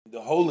The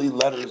Holy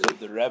Letters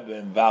of the Rebbe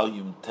in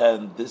Volume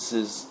 10. This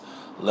is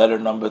letter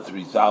number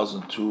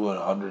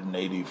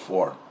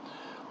 3284.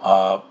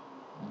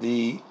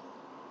 The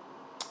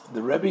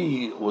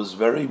Rebbe was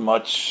very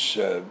much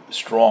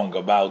strong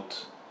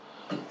about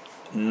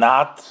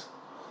not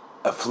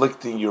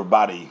afflicting your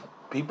body.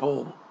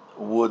 People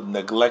would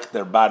neglect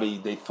their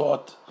body.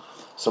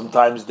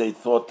 Sometimes they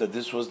thought that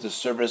this was the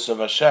service of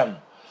Hashem.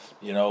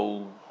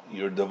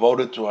 You're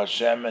devoted to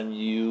Hashem and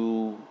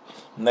you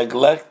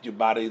neglect your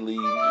bodily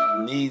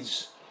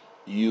needs.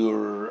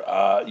 You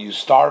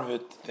starve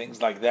it,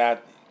 things like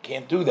that. You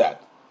can't do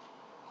that.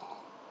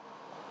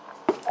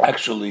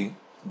 Actually,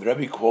 the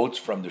Rebbe quotes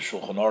from the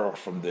Shulchan Aruch,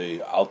 from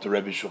the Alter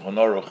Rebbe Shulchan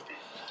Aruch,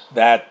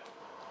 that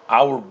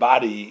our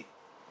body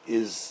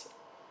is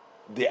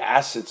the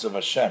assets of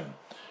Hashem.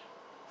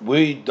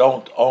 We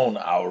don't own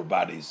our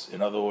bodies.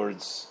 In other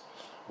words,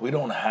 we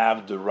don't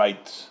have the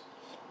right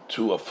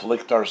to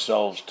afflict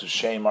ourselves, to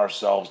shame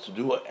ourselves, to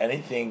do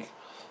anything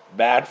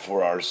bad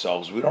for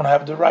ourselves. We don't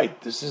have the right.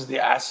 This is the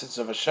assets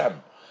of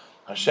Hashem.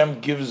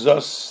 Hashem gives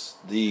us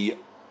the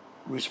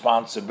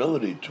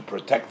responsibility to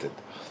protect it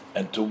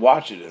and to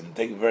watch it and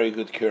take very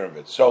good care of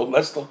it. So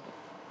let's look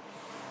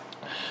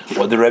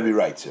what the Rebbe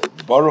writes here.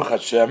 Baruch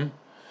Hashem,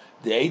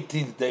 the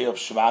 18th day of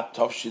Shvat,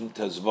 Tovshin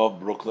Tezvov,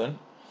 Brooklyn,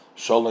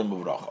 Sholem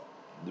Uvracha.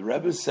 The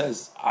Rebbe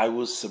says, I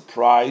was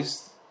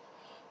surprised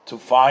to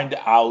find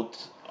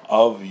out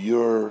of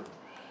your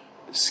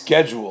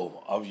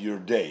schedule of your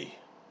day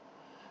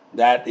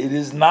that it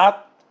is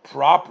not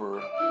proper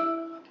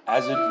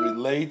as it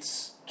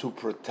relates to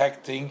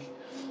protecting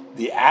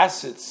the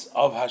assets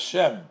of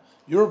Hashem.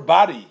 Your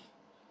body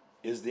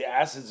is the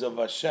assets of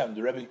Hashem.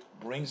 The Rebbe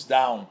brings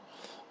down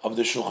of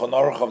the Shulchan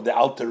Aruch of the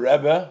Alter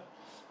Rebbe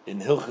in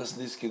Hilchas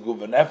Niske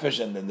Guv Nefesh,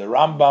 and then the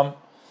Rambam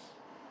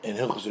in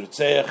Hilchas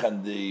Ritzeach,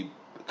 and the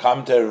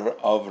commentary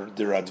of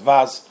the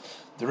Radvaz.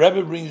 The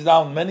Rebbe brings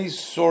down many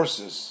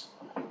sources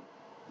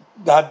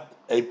that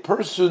a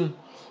person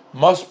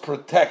must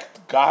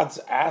protect God's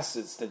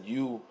assets that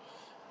you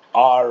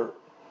are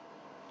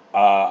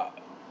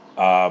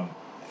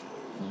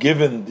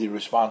given the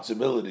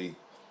responsibility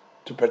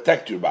to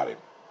protect your body.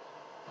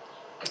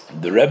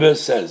 The Rebbe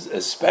says,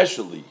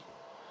 especially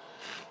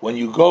when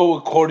you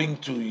go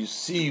you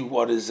see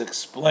what is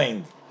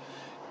explained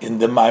in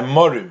the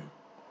Maimorim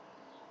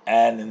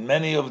and in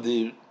many of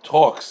the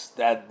talks,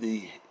 that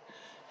the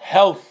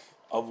health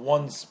of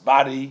one's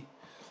body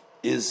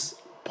is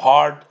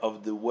part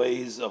of the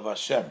ways of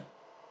Hashem.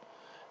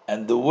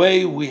 And the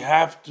way we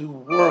have to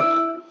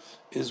work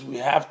is we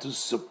have to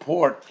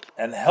support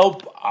and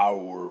help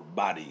our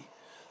body,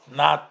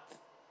 not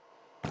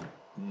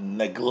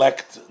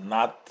neglect,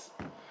 not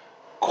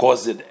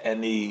cause it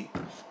any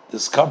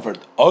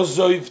discomfort.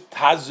 Ozoiv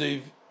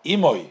taziv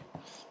imoy.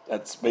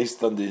 That's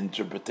based on the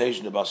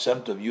interpretation of Baal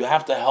Shem Tov. You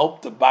have to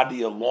help the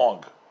body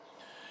along.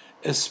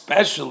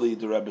 Especially,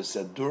 the Rebbe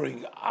said,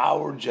 during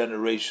our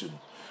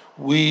generation,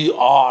 we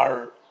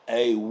are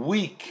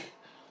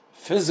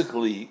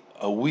physically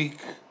a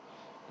weak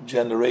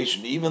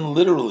generation. Even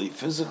literally,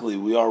 physically,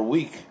 we are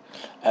weak,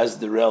 as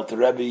the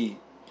Rebbe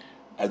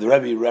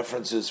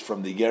references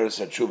from the Geras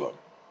HaTshuva.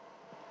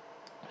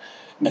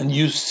 And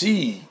you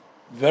see,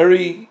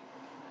 very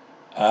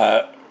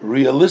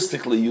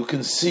realistically, you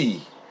can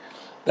see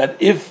that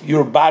if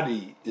your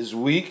body is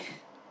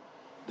weak,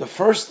 the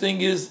first thing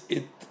is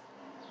it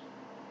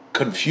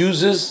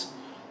confuses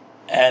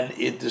and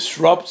it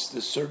disrupts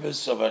the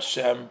service of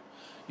Hashem.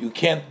 You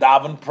can't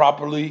daven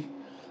properly,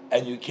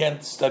 and you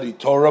can't study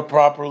Torah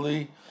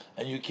properly,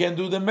 and you can't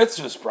do the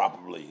mitzvahs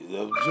properly,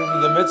 observing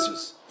the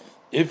mitzvahs,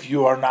 if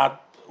you are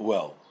not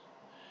well.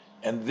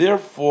 And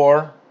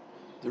therefore,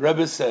 the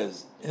Rebbe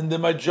says, in the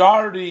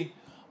majority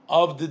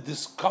of the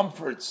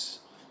discomforts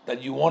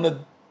that you want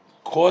to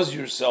cause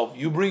yourself,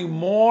 you bring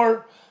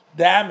more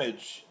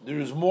damage, there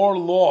is more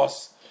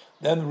loss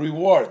than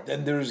reward,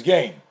 than there is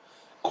gain.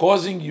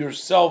 Causing your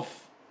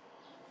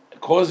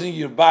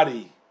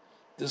body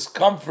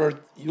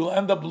discomfort, you'll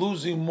end up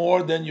losing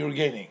more than you're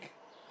gaining.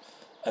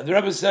 And the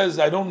Rebbe says,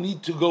 I don't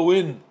need to go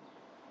in,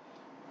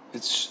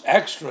 it's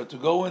extra to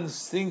go in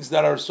things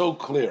that are so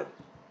clear.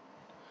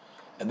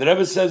 And the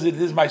Rebbe says, it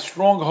is my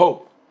strong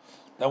hope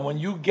that when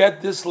you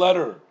get this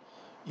letter,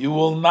 you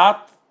will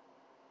not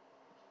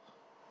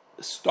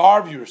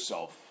starve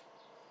yourself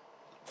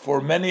for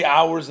many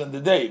hours in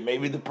the day.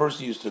 Maybe the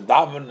person used to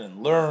daven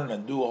and learn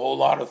and do a whole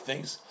lot of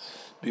things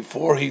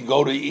before he'd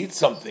go to eat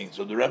something.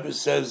 So the Rebbe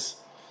says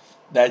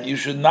that you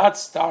should not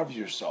starve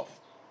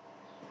yourself,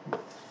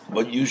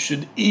 but you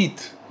should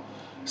eat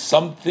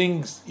some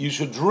things, you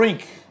should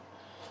drink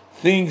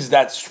things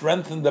that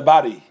strengthen the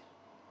body,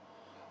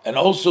 and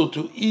also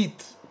to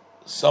eat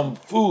some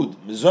food,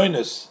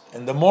 mizonos,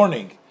 in the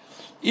morning,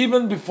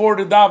 even before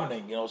the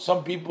davening.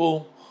 Some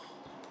people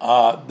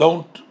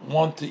don't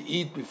want to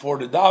eat before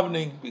the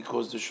davening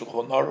because the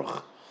Shulchan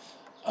Aruch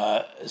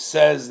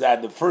says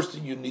that the first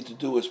thing you need to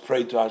do is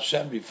pray to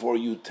Hashem before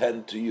you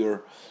tend to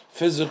your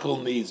physical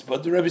needs.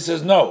 But the Rebbe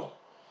says, no,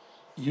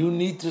 you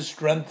need to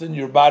strengthen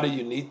your body,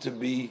 you need to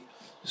be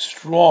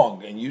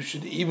strong, and you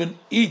should even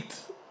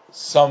eat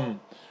some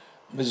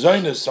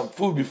mezainis, some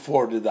food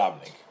before the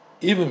davening,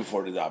 even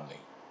before the davening.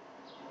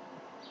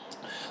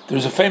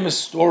 There's a famous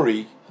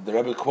story, the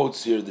Rebbe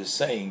quotes here this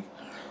saying,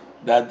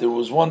 that there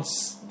was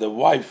once the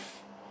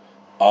wife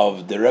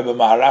of the Rebbe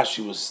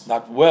Maharashi was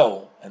not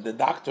well, and the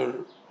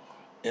doctor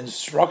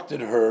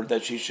instructed her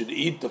that she should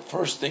eat the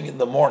first thing in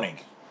the morning.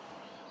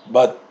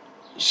 But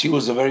she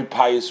was a very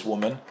pious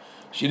woman.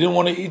 She didn't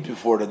want to eat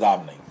before the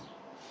davening.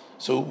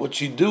 So what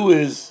she do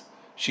is,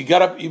 she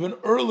got up even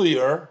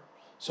earlier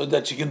so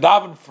that she can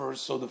daven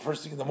first, so the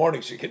first thing in the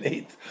morning she can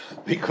eat,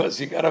 because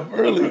she got up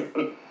earlier.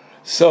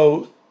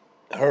 So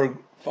her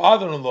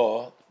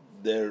father-in-law,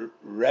 the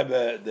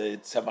Rebbe, the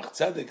Tzemach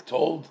Tzedek,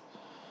 told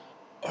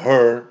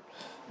her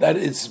that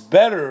it's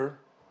better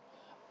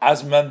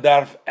as man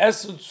darf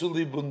essen zu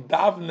libun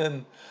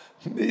davnen,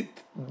 nit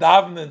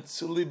davnen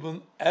zu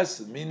libun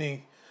essen,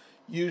 meaning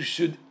you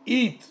should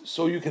eat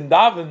so you can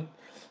daven,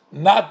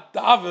 not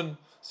daven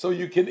so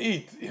you can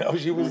eat.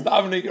 She was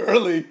davening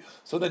early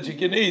so that she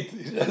can eat.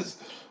 He says,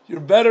 you're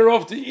better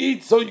off to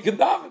eat so you can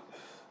daven,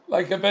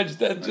 like a bench,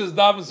 than just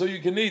daven so you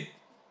can eat.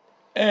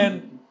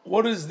 And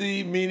what is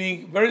the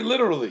meaning? Very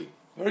literally,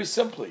 very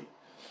simply,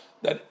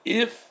 that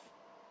if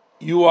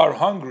you are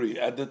hungry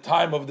at the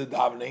time of the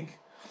davening,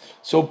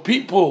 so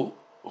people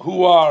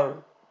who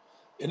are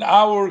in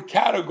our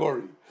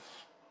category,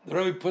 the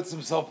Rebbe puts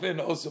himself in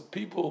also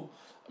people,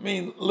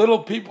 little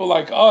people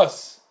like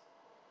us,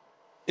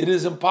 it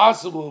is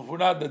impossible if we're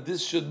not, that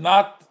this should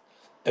not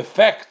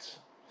affect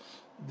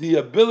the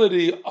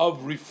ability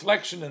of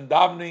reflection and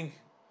davening,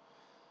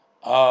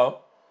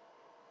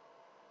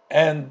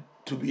 and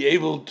to be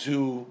able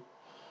to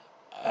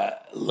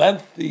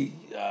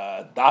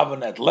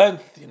daven at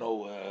length,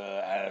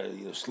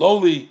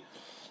 slowly.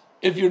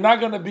 If you're not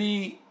going to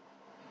be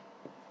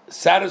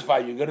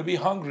satisfied, you're going to be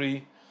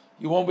hungry,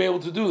 you won't be able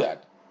to do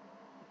that.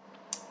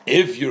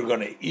 If you're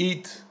going to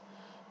eat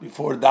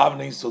before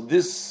davening, so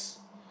this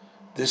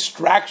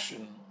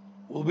distraction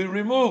will be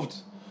removed.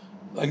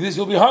 Like this,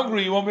 you'll be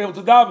hungry, you won't be able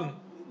to daven.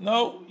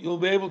 No, you'll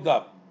be able to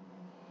daven.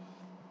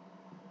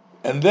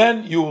 And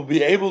then you will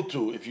be able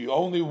to, if you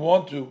only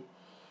want to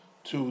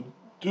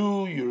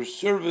do your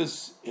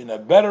service in a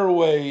better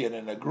way and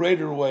in a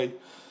greater way,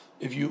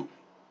 if you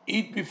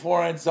eat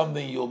beforehand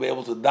something, you'll be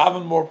able to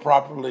daven more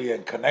properly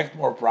and connect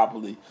more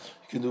properly.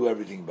 You can do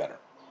everything better.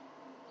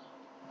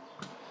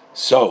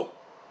 So,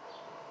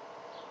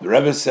 the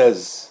Rebbe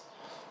says,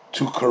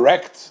 to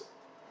correct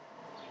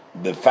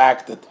the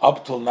fact that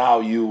up till now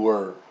you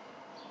were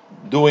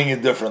doing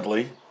it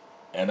differently,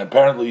 and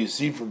apparently you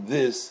see from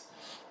this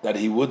that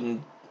he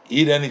wouldn't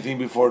eat anything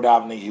before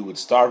davening, he would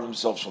starve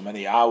himself for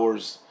many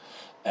hours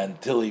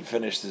until he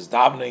finished his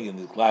davening and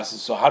his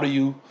classes. So how do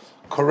you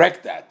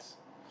correct that?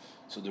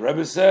 So the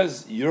Rebbe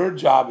says, your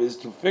job is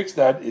to fix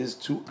that, is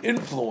to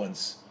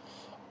influence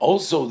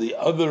also the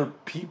other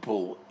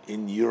people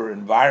in your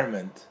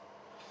environment,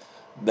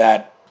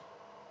 that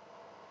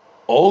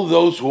all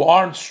those who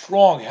aren't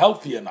strong,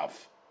 healthy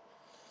enough,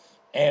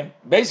 and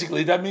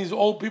basically that means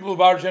all people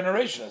of our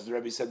generation, as the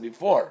Rebbe said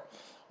before,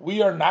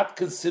 we are not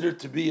considered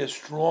to be a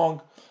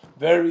strong,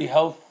 very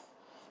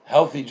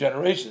healthy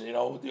generation.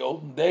 The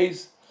olden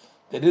days,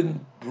 they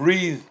didn't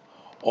breathe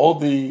all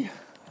the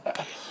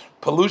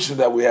pollution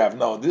that we have.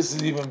 No, this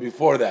is even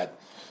before that.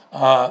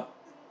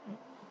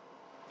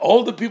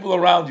 All the people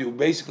around you,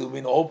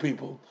 basically, all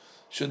people,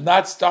 should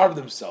not starve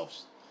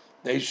themselves.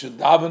 They should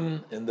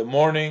daven in the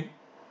morning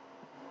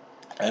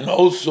and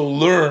also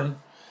learn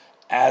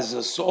as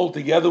a soul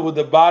together with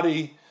the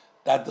body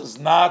that does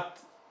not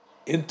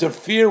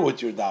interfere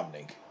with your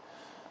davening.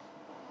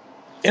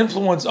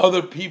 Influence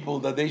other people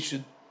that they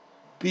should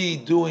be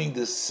doing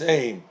the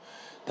same,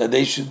 that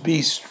they should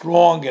be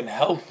strong and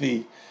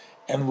healthy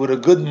and with a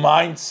good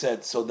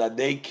mindset so that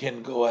they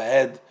can go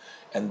ahead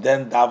and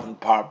then daven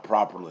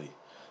properly.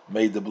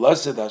 May the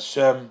blessed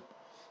Hashem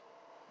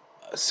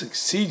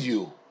succeed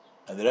you.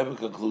 And the Rebbe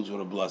concludes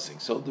with a blessing.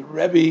 So the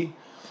Rebbe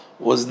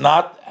was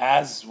not,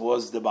 as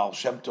was the Baal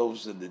Shem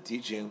Tov's in the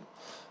teaching,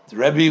 the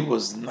Rebbe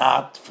was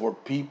not for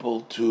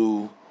people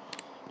to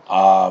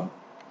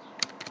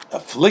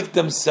afflict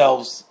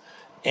themselves.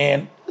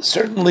 And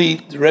certainly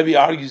the Rebbe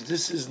argues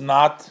this is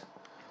not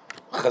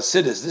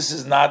Chassidus, this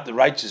is not the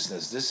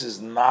righteousness, this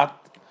is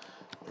not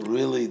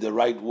really the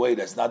right way,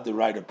 that's not the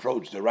right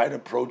approach. The right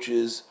approach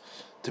is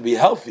to be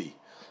healthy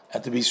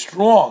and to be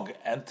strong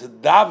and to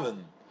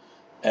daven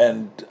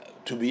and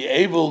to be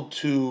able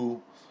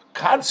to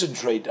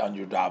concentrate on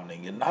your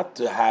davening and not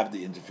to have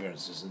the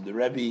interferences. And the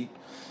Rebbe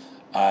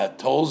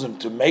tells him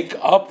to make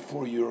up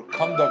for your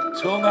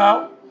conduct till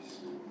now.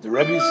 The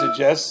Rebbe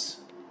suggests,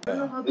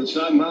 it's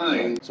not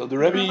mine. So the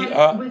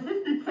Rebbe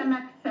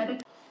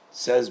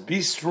says,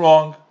 be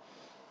strong,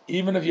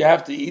 even if you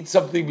have to eat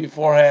something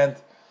beforehand,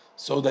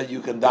 so that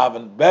you can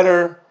daven.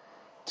 Better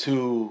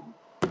to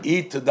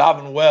eat to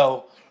daven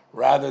well,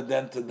 rather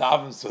than to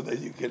daven so that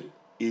you can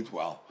eat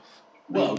well.